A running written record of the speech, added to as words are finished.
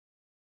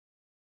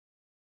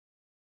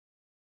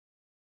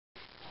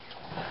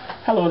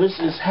Hello, this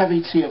is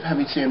Heavy T of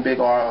Heavy T and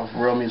Big R of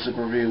Real Music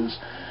Reviews.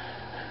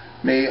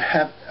 May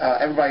have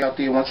everybody out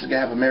there once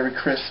again have a Merry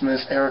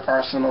Christmas. Eric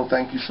Arsenal,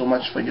 thank you so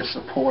much for your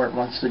support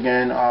once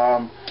again.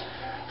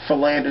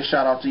 Philander,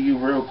 shout out to you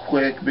real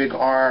quick. Big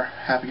R,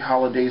 happy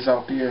holidays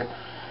out there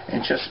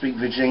in Chesapeake,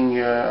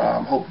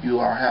 Virginia. Hope you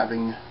are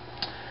having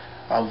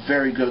a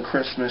very good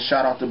Christmas.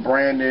 Shout out to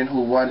Brandon,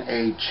 who won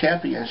a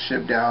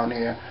championship down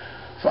there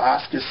for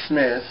Oscar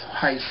Smith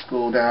High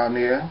School down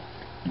there.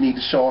 You need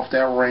to show off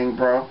that ring,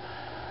 bro.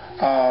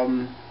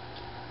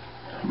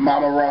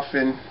 Mama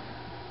Ruffin,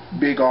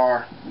 Big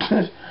R.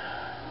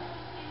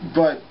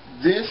 But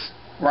this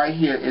right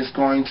here is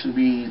going to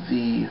be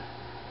the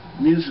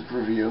music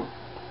review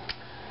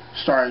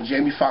starring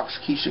Jamie Foxx,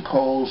 Keyshia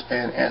Cole,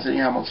 and Anthony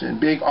Hamilton.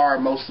 Big R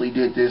mostly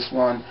did this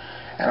one,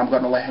 and I'm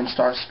going to let him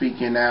start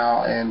speaking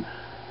now. And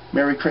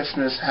Merry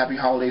Christmas, Happy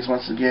Holidays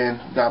once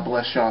again. God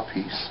bless y'all.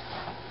 Peace.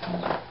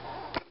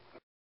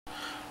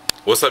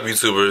 What's up,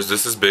 YouTubers?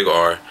 This is Big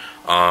R.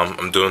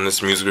 I'm doing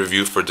this music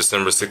review for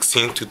December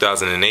 16th,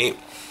 2008.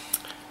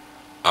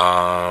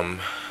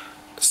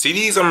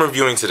 CDs I'm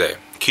reviewing today: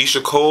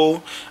 Keyshia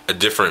Cole, A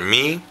Different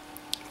Me,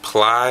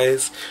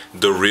 Plies,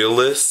 The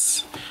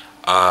Realist,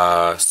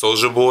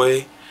 Soulja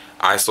Boy,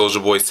 I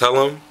Soulja Boy Tell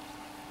 'Em,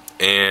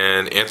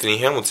 and Anthony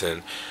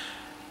Hamilton,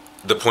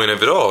 The Point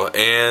of It All.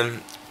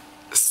 And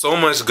so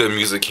much good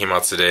music came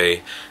out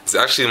today. It's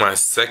actually my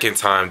second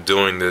time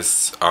doing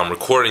this,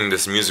 recording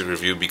this music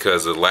review,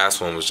 because the last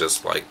one was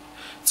just like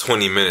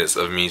 20 minutes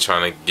of me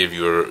trying to give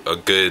you a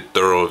good,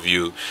 thorough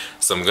review.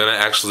 So I'm gonna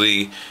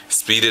actually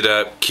speed it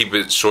up, keep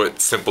it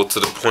short, simple, to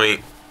the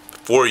point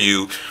for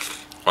you.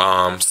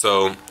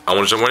 So I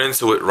want to jump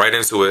right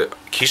into it.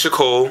 Keyshia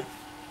Cole,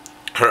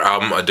 her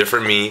album A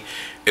Different Me,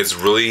 it's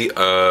really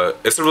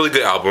it's a really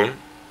good album.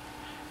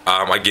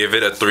 I give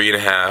it a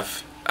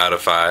 3.5 out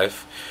of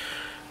 5.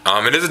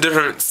 It is a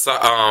different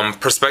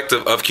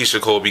perspective of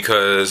Keyshia Cole,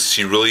 because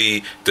she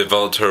really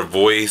developed her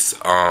voice.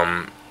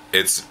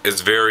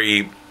 It's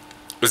very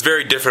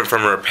different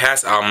from her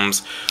past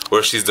albums,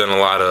 where she's done a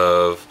lot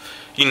of,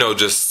 you know,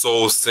 just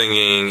soul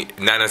singing,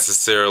 not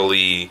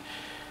necessarily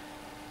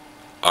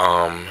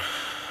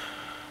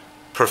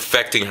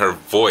perfecting her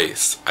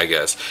voice, I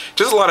guess.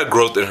 Just a lot of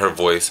growth in her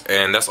voice,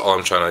 and that's all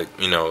I'm trying to,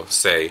 you know,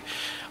 say.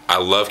 I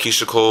love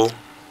Keyshia Cole,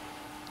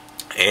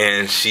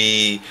 and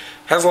she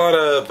has a lot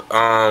of,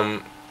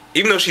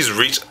 even though she's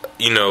reached,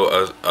 you know,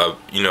 a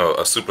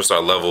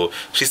superstar level,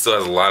 she still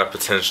has a lot of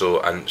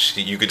potential, and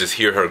you could just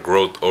hear her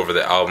growth over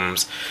the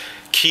albums.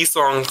 Key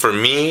song for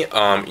me,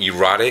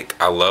 Erotic.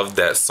 I love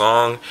that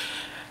song.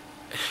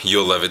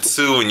 You'll love it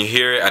too when you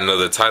hear it. I know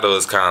the title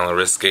is kind of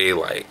risque,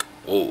 like,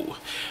 whoa,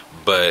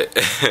 but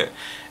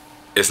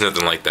it's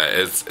nothing like that.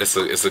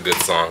 It's a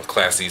good song,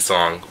 classy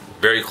song,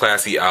 very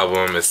classy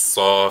album. It's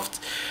soft,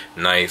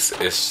 nice.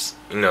 It's,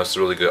 you know, it's a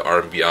really good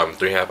R&B album.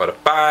 3.5 out of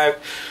 5.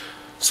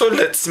 So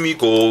let's me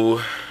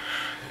go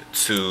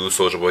to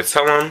Soulja Boy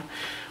Tell 'Em.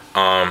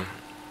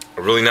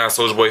 Really not a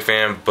Soulja Boy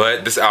fan,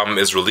 but this album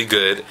is really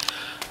good.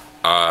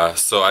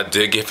 So I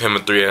did give him a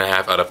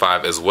 3.5 out of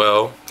 5 as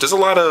well. Just a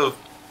lot of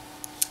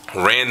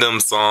random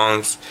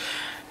songs.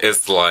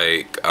 It's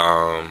like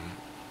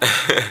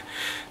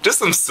just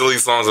some silly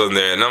songs on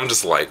there, and I'm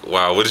just like,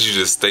 wow, what did you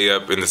just stay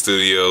up in the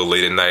studio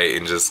late at night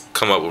and just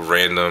come up with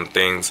random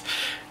things?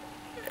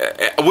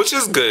 Which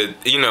is good,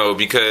 you know,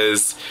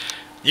 because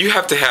you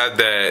have to have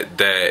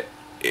that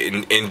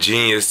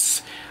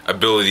ingenious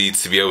ability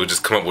to be able to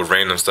just come up with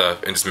random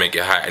stuff and just make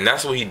it hot, and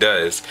that's what he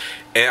does,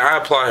 and I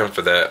applaud him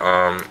for that.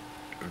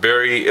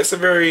 It's a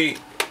very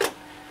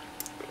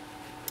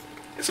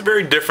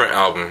different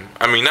album.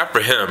 I mean, not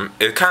for him.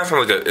 It kind of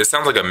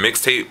sounds like a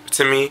mixtape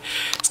to me.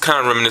 It's kind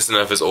of reminiscent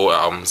of his old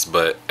albums,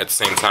 but at the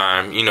same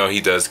time, you know,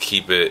 he does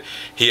keep it.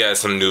 He has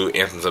some new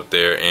anthems up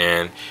there,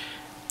 and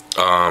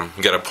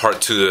you got a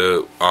part to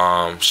the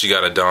She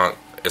Got a Dunk.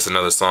 It's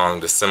another song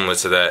that's similar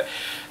to that.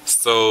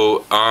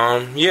 So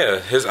yeah,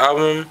 his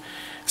album,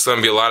 it's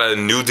gonna be a lot of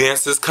new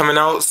dances coming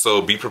out,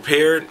 so be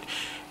prepared.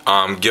 Get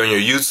on your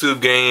YouTube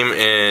game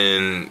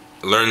and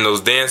learn those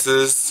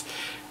dances,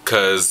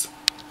 cause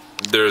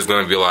there's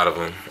gonna be a lot of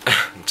them.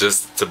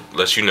 Just to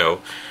let you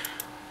know.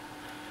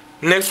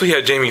 Next we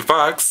have Jamie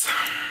Foxx,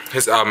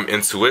 his album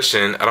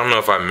Intuition. I don't know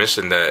if I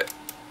mentioned that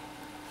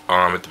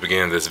at the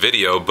beginning of this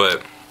video,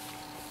 but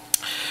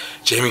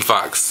Jamie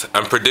Foxx,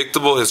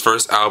 Unpredictable, his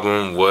first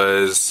album,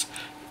 was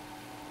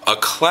a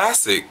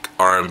classic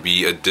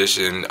R&B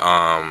addition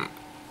to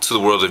the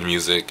world of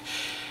music.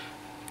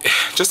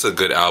 Just a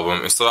good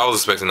album, and so I was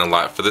expecting a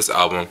lot for this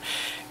album,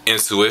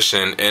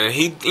 Intuition. And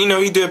he, you know,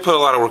 he did put a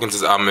lot of work into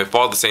this album. It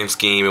followed the same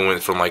scheme and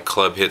went from like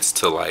club hits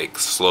to like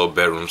slow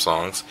bedroom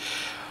songs,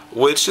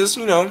 which is,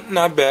 you know,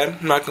 not bad.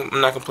 I'm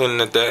not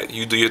complaining at that.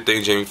 You do your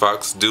thing, Jamie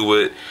Foxx. Do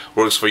what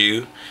works for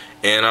you.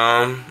 And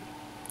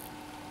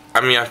I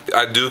mean,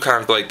 I do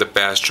kind of feel like the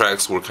fast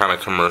tracks were kind of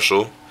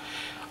commercial.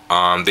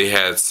 They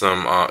had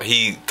some,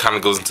 he kind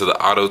of goes into the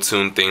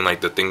auto-tune thing,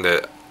 like the thing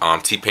that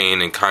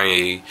T-Pain and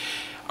Kanye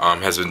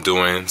has been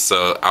doing.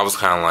 So I was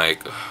kind of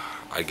like,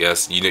 I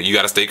guess you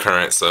gotta stay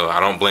current, so I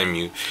don't blame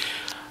you.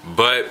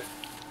 But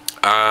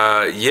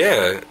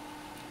yeah,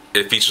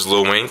 it features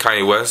Lil Wayne,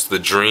 Kanye West, The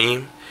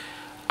Dream.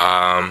 Who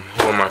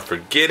am I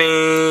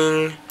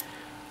forgetting?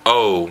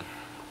 Oh,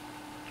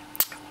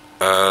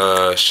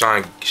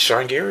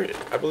 Sean Garrett,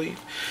 I believe.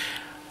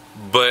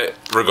 But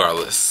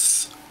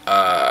regardless,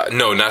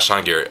 no, not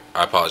Sean Garrett.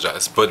 I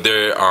apologize. But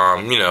they're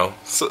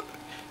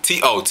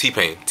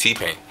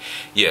T-Pain.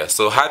 Yeah,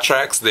 so hot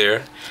tracks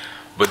there.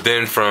 But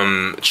then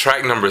from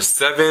track number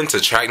 7 to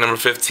track number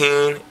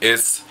 15,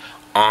 it's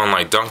on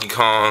like Donkey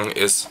Kong.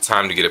 It's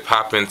time to get it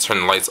poppin',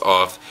 turn the lights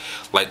off,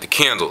 light the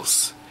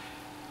candles.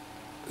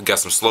 Got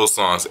some slow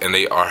songs, and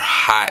they are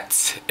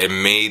hot. It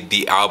made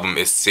the album.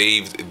 It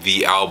saved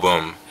the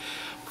album.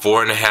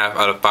 4.5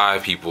 out of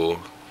 5 people.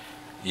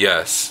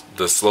 Yes,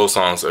 the slow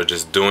songs are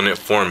just doing it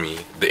for me.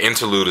 The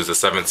interlude is the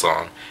 7th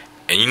song.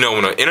 And you know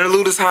when an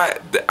interlude is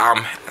hot, the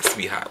album has to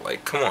be hot.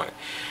 Like, come on.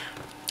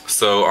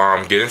 So,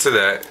 get into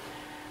that.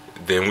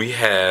 Then we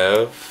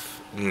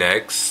have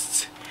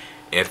next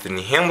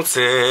Anthony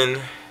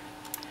Hamilton.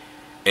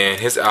 And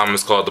his album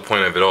is called The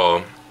Point of It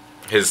All.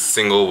 His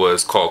single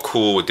was called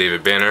Cool with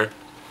David Banner.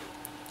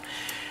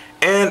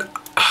 And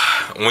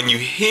when you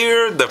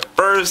hear the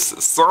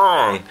first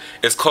song,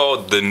 it's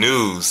called The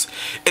News.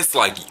 It's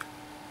like,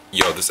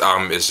 yo, this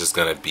album is just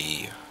gonna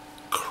be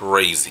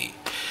crazy.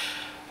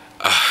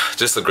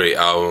 Just a great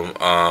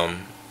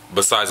album.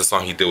 Besides the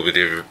song he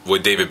did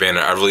with David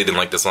Banner, I really didn't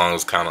like the song. It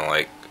was kind of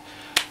like,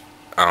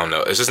 I don't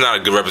know. It's just not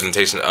a good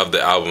representation of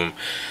the album,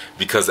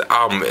 because the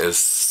album is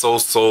so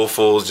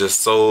soulful, just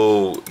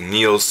so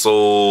neo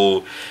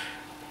soul.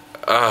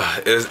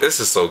 This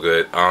is so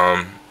good.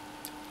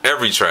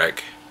 Every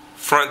track,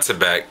 front to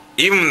back,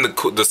 even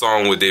the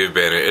song with David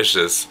Banner, it's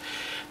just,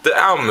 the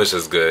album is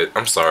just good.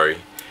 I'm sorry.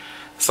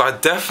 So I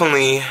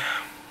definitely,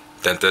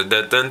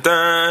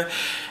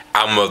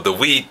 album of the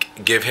week,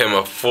 give him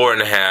a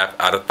 4.5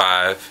 out of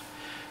 5.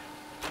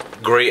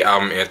 Great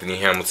album, Anthony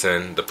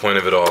Hamilton. The Point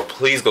of It All.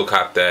 Please go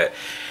cop that.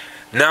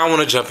 Now I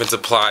want to jump into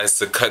Plies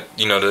to cut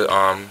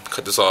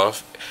this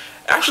off.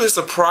 Actually, a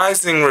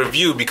surprising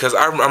review, because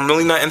I'm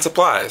really not into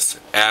Plies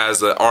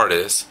as an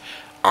artist.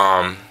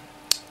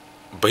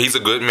 But he's a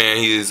good man.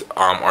 He's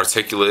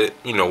articulate,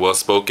 well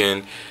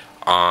spoken,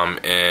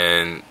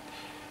 and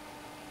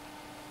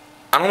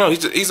I don't know.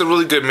 He's a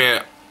really good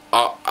man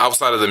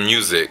outside of the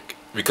music,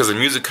 because the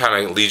music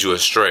kind of leads you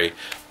astray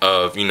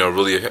of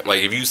really,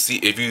 like, if you see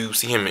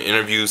him in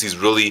interviews, he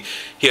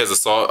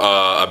has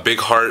a big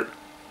heart.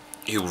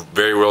 He's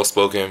very well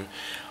spoken.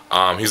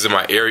 He's in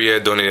my area,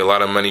 donated a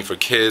lot of money for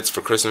kids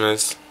for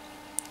Christmas.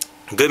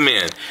 Good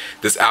man.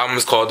 This album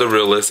is called The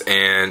Realist,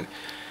 and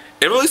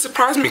it really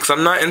surprised me, because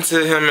I'm not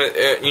into him,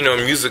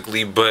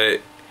 musically,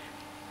 but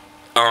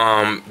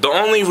the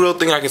only real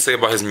thing I can say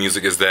about his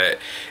music is that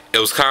it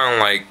was kind of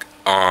like,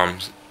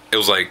 it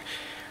was like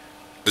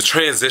the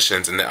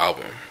transitions in the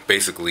album,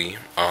 basically.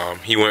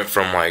 He went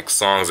from like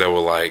songs that were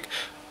like,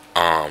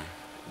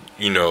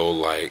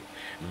 like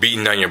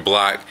beating down your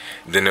block,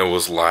 then it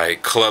was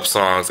like club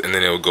songs, and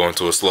then it would go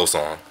into a slow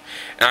song.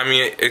 And I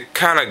mean, it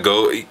kind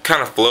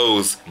of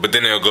flows, but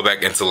then it'll go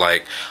back into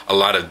like a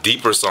lot of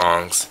deeper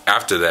songs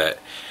after that.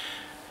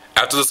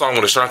 After the song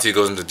with Ashanti, it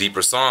goes into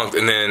deeper songs,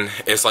 and then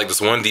it's like this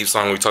one deep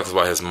song where he talks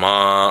about his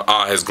mom,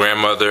 his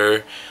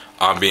grandmother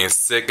being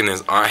sick, and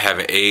his aunt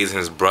having AIDS, and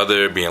his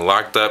brother being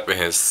locked up, and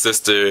his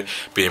sister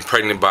being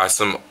pregnant by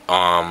some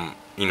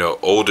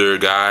older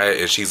guy,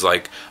 and she's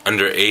like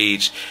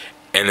underage.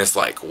 And it's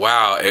like,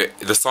 wow,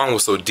 the song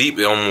was so deep,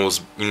 it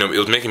almost, it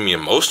was making me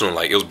emotional.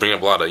 Like, it was bringing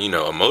up a lot of,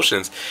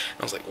 emotions. And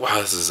I was like, wow,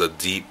 this is a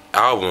deep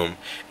album.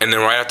 And then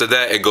right after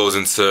that, it goes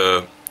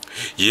into,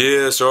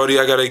 yeah, shorty,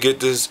 I gotta get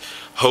this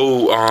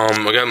hoe,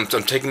 I'm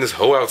taking this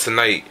hoe out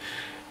tonight.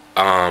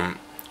 I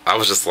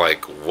was just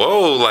like,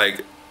 whoa,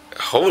 like,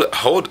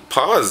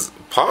 pause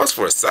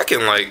for a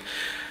second. Like,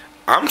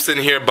 I'm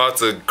sitting here about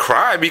to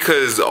cry,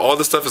 because all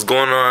this stuff is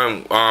going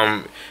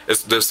on.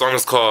 The song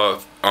is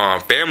called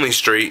Family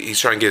Straight. He's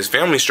trying to get his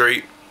family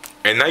straight,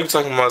 and now you're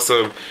talking about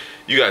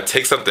you gotta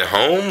take something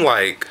home.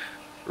 Like,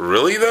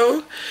 really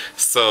though?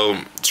 So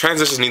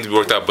transitions need to be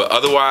worked out, but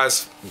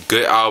otherwise,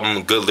 good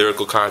album, good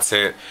lyrical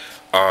content,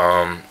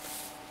 hot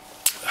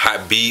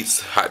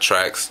beats, hot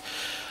tracks.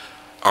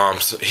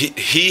 So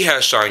he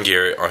has Sean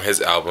Garrett on his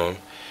album,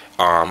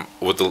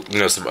 with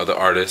some other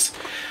artists.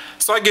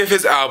 So I do give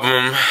his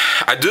album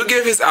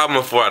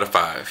a 4 out of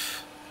 5.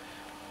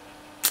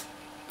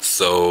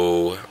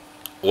 So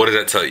what did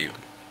that tell you?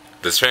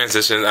 The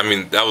transition, I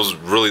mean, that was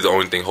really the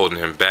only thing holding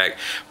him back,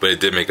 but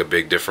it did make a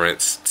big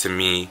difference to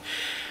me.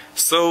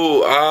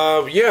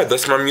 So yeah,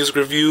 that's my music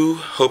review.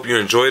 Hope you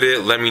enjoyed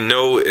it. Let me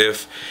know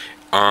if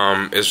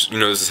this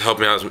is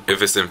helping out,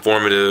 if it's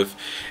informative,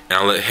 and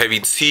I'll let Heavy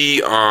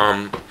T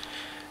and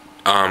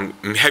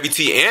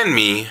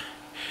me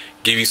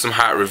give you some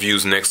hot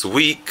reviews next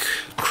week.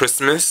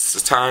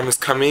 Christmas time is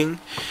coming,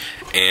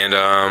 and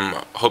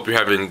hope you're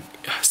having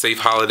safe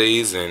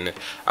holidays, and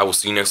I will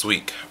see you next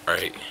week.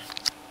 Alright,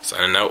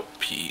 signing out.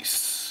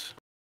 Peace.